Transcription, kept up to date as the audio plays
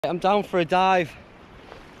I'm down for a dive.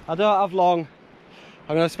 I don't have long.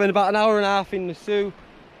 I'm going to spend about an hour and a half in the soup.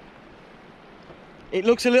 It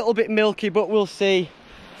looks a little bit milky, but we'll see.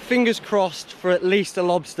 Fingers crossed for at least a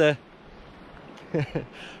lobster.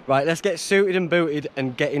 Right, let's get suited and booted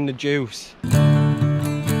and get in the juice.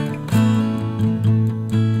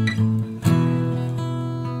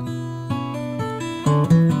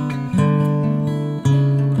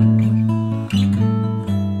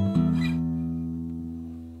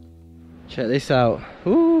 Check this out.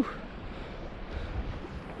 Ooh.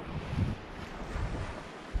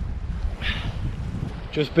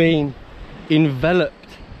 Just being enveloped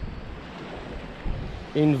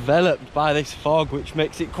by this fog, which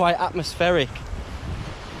makes it quite atmospheric.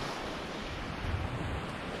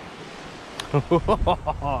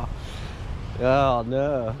 Oh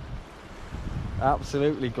no,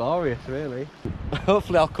 absolutely glorious, really.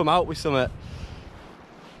 Hopefully I'll come out with something.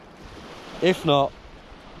 If not,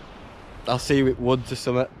 I'll see you at Woods or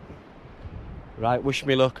something. Right, wish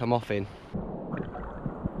me luck, I'm off in.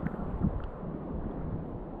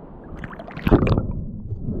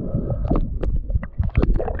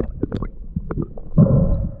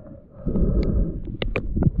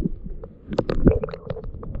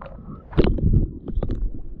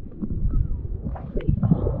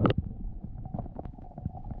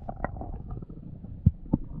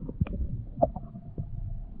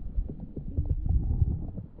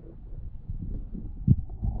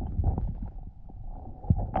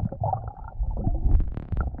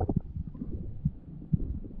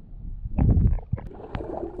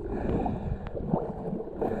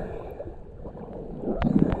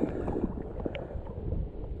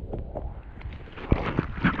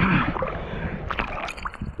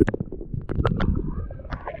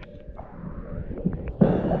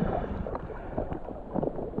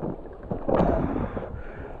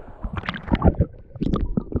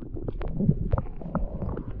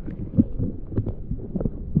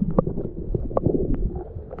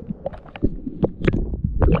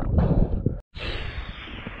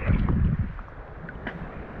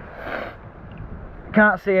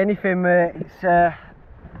 Can't see anything, mate.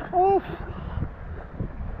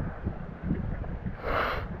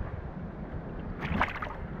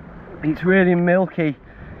 It's really milky.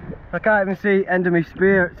 I can't even see end of my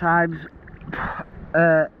spear at times,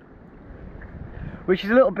 which is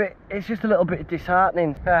a little bit, it's just a little bit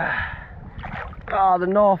disheartening. Oh, the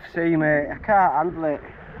North Sea, mate, I can't handle it.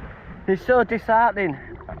 It's so disheartening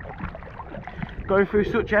going through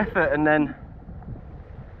such effort and then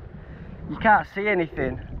you can't see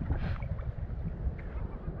anything.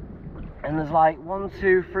 And there's like 1,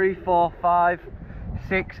 2, 3, 4, 5,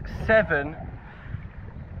 6, 7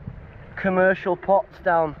 commercial pots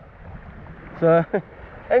down. So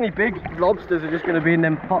any big lobsters are just going to be in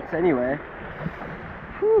them pots anyway.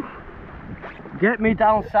 Whew. Get me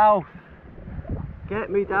down south. Get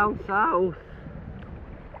me down south.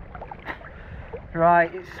 Right,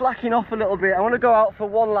 it's slacking off a little bit. I want to go out for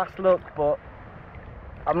one last look, but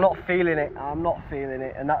I'm not feeling it. I'm not feeling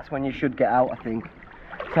it, and that's when you should get out, I think.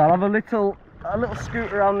 So I'll have a little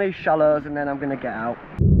scoot around these shallows, and then I'm going to get out.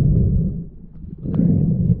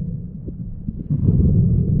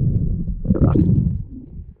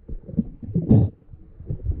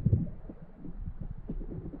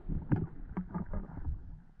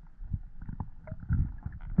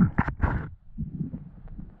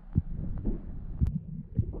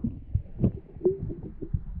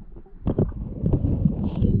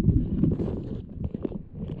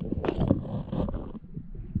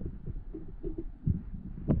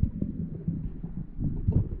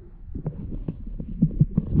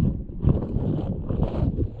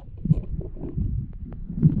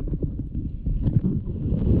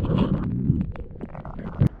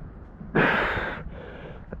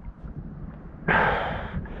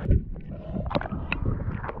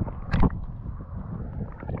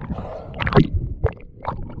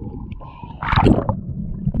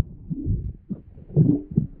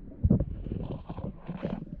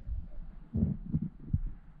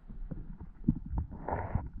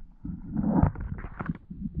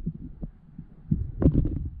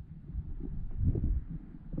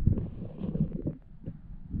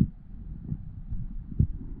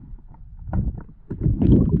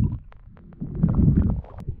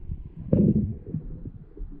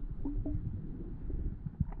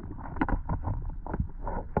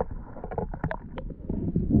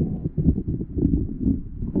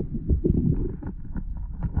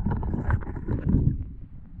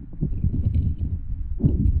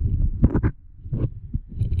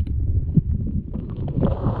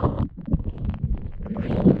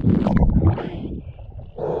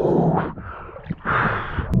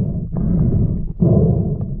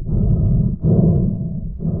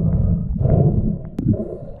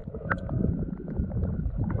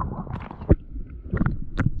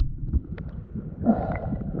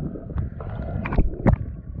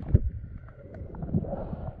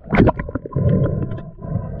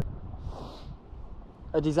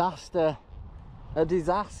 A disaster. A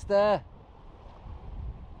disaster.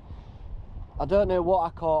 I don't know what I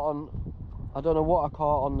caught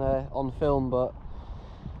on film, but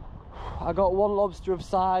I got one lobster of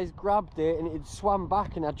size, grabbed it, and it swam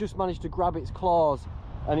back, and I just managed to grab its claws,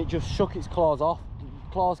 and it just shook its claws off.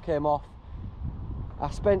 The claws came off. I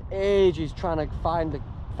spent ages trying to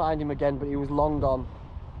find him again, but he was long gone.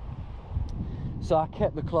 So I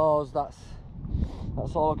kept the claws. That's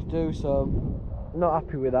all I could do. So I'm not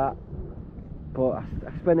happy with that. But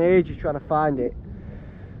I spent ages trying to find it.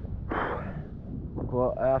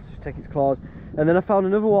 But I have to take its claws. And then I found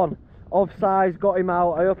another one of size, got him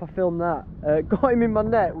out. I hope I filmed that. Got him in my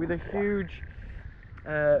net with a huge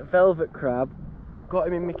velvet crab. Got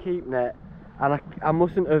him in my keep net, and I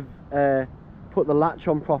mustn't have put the latch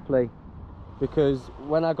on properly, because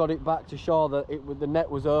when I got it back to shore, the net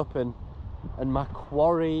was open and my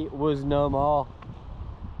quarry was no more.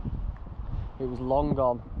 It was long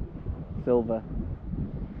gone, silver.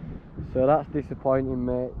 So that's disappointing,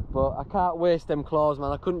 mate. But I can't waste them claws,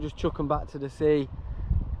 man. I couldn't just chuck them back to the sea.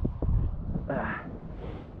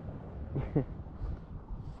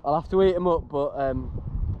 I'll have to eat them up, but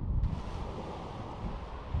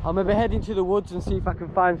I'll maybe head into the woods and see if I can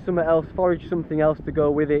find something else, forage something else to go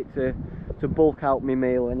with it to bulk out my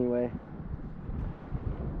meal anyway.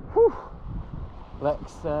 Whew.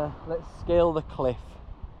 Let's scale the cliff.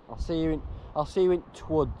 I'll see you in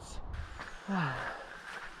twoods. Right,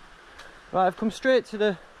 I've come straight to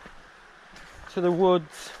the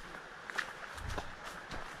woods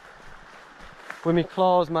with my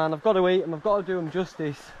claws, man. I've got to eat them, I've got to do them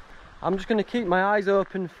justice. I'm just going to keep my eyes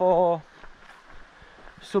open for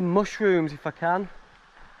some mushrooms if I can.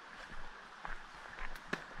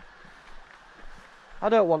 I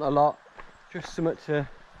don't want a lot, just something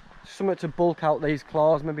to bulk out these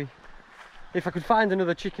claws. Maybe if I could find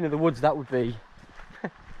another chicken of the woods, that would be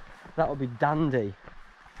that would be dandy.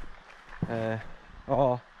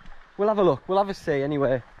 Or we'll have a look, we'll have a see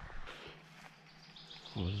anyway.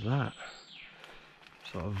 What was that?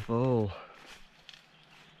 Sort of vole.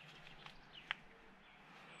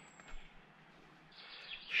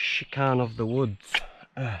 Chican of the woods.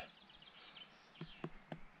 Don't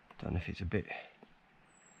know if it's a bit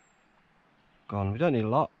gone. We don't need a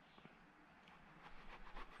lot.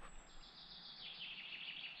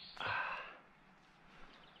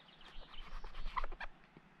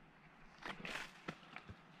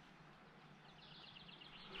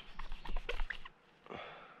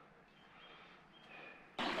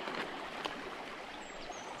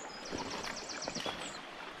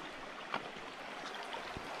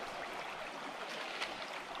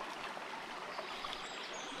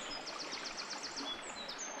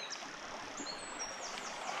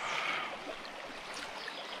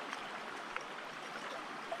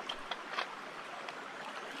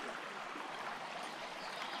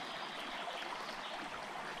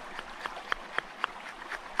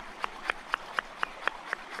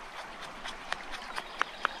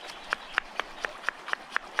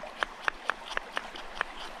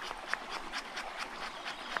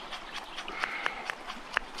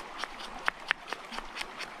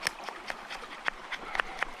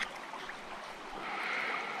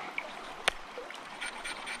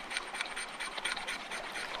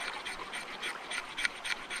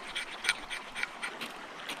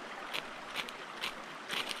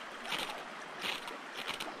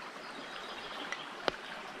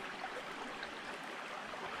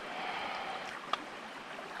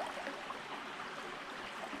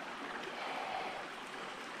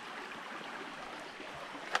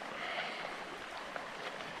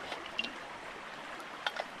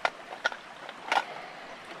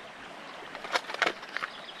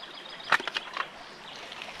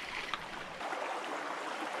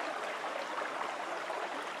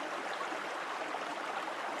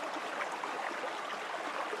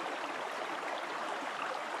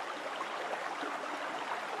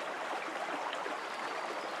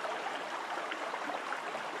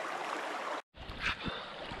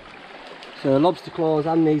 So lobster claws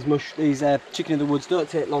and these chicken of the woods don't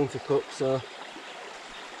take long to cook, so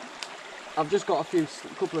I've just got a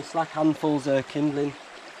couple of slack handfuls of kindling.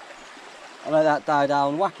 I let that die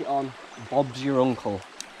down, whack it on, Bob's your uncle.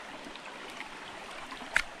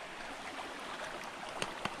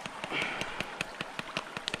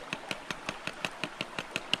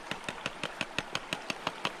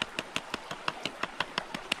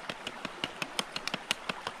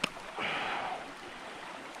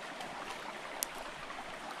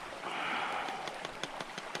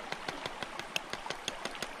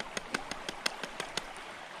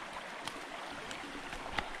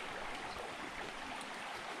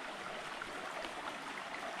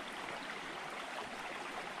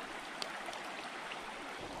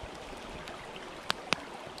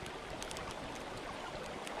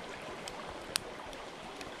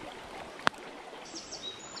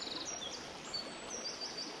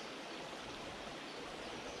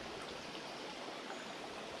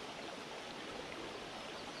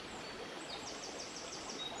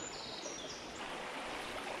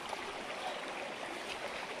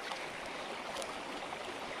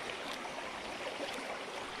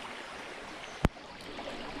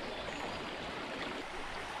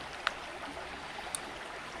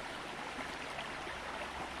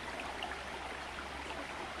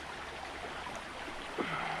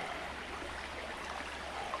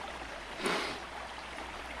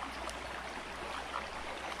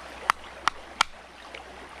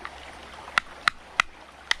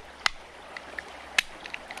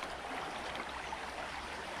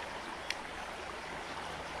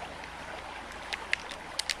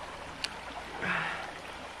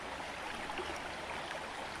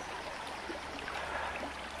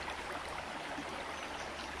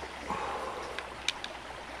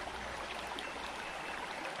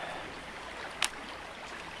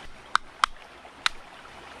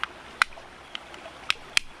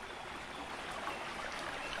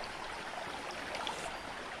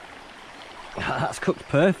 that's cooked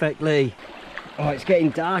perfectly. Oh, it's getting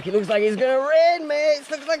dark. It looks like it's gonna rain, mate. It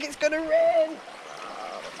looks like it's gonna rain.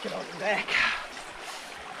 Oh, let's get on the deck.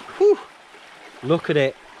 Whew. Look at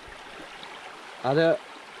it. I don't...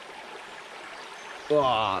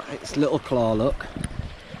 Oh, its little claw, look.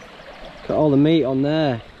 Look at all the meat on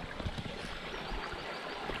there.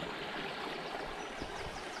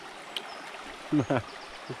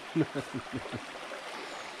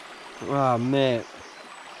 Oh, mate.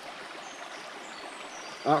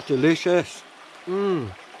 That's delicious. Mm.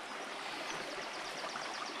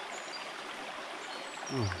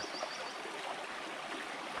 Mm.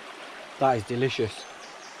 That is delicious.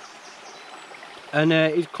 And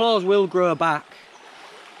his claws will grow back.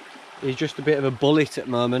 He's just a bit of a bullet at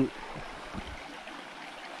the moment.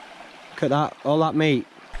 Look at that, all that meat.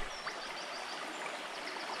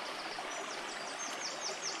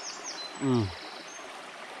 Mm.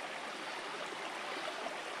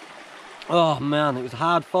 Oh man, it was a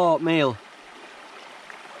hard fought meal.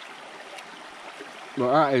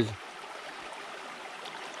 But that is...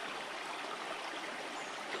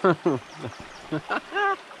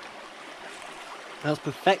 That's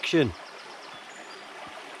perfection.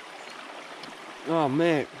 Oh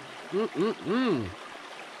mate.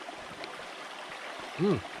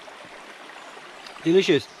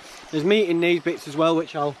 Delicious. There's meat in these bits as well,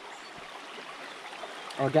 which I'll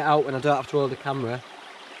get out when I don't have to hold the camera.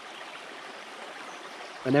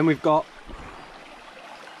 And then we've got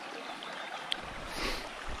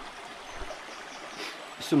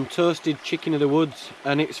some toasted chicken of the woods,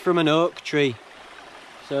 and it's from an oak tree.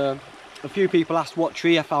 So a few people asked what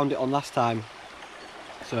tree I found it on last time.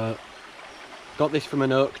 So got this from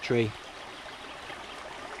an oak tree.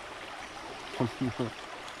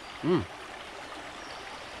 Mm.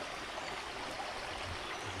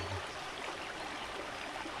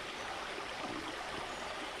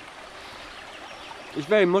 It's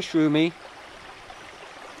very mushroomy.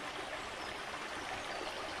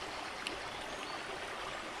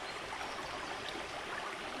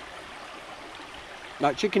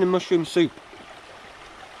 Like chicken and mushroom soup.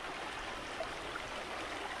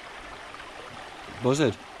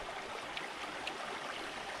 Buzzard.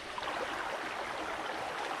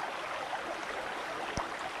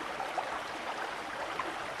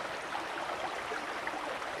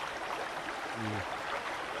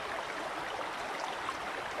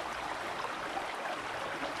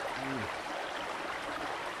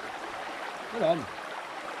 Hold on.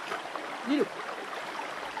 You.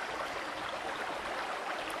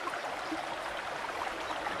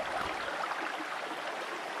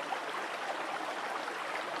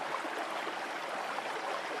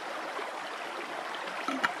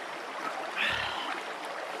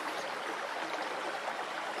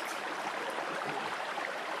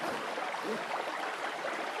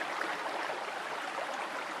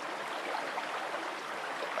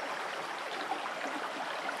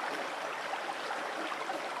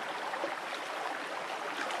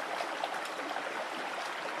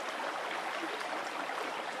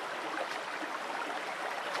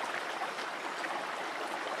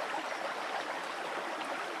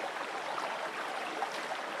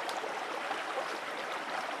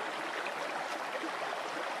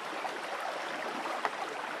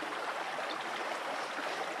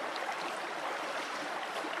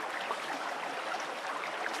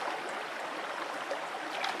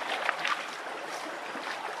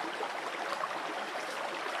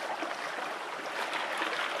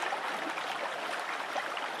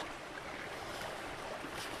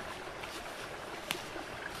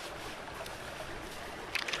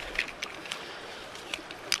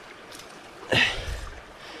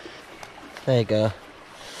 There you go.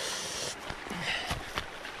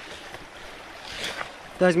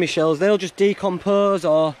 There's my shells. They'll just decompose,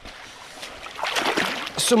 or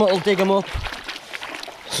someone will dig them up.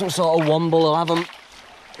 Some sort of womble will have them.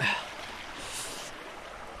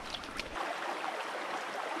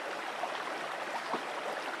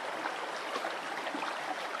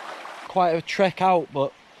 Quite a trek out,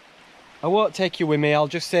 but I won't take you with me. I'll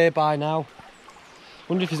just say bye now.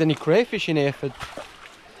 Wonder if there's any crayfish in here for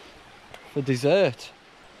dessert.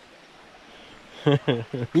 Oh,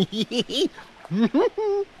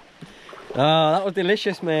 that was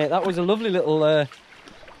delicious, mate. That was a lovely little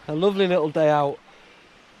day out.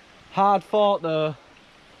 Hard fought though.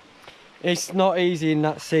 It's not easy in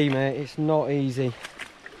that sea, mate. It's not easy.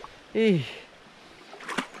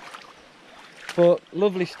 But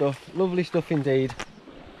lovely stuff indeed.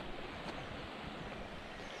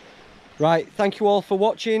 Right, thank you all for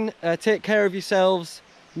watching. Take care of yourselves.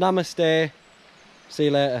 Namaste. See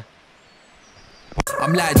you later.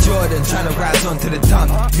 I'm like Jordan, trying to rise onto the top.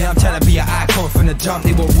 Me, I'm trying to be an icon from the jump.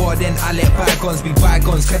 They were warden, I let bygones be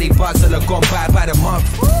bygones. Cause they bars all are gone by the month.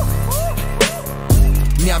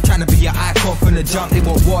 Me, I'm trying to be an icon from the jump. They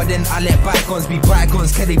were warden, I let bygones be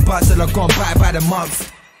bygones. Cause they bars all are gone by the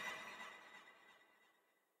month.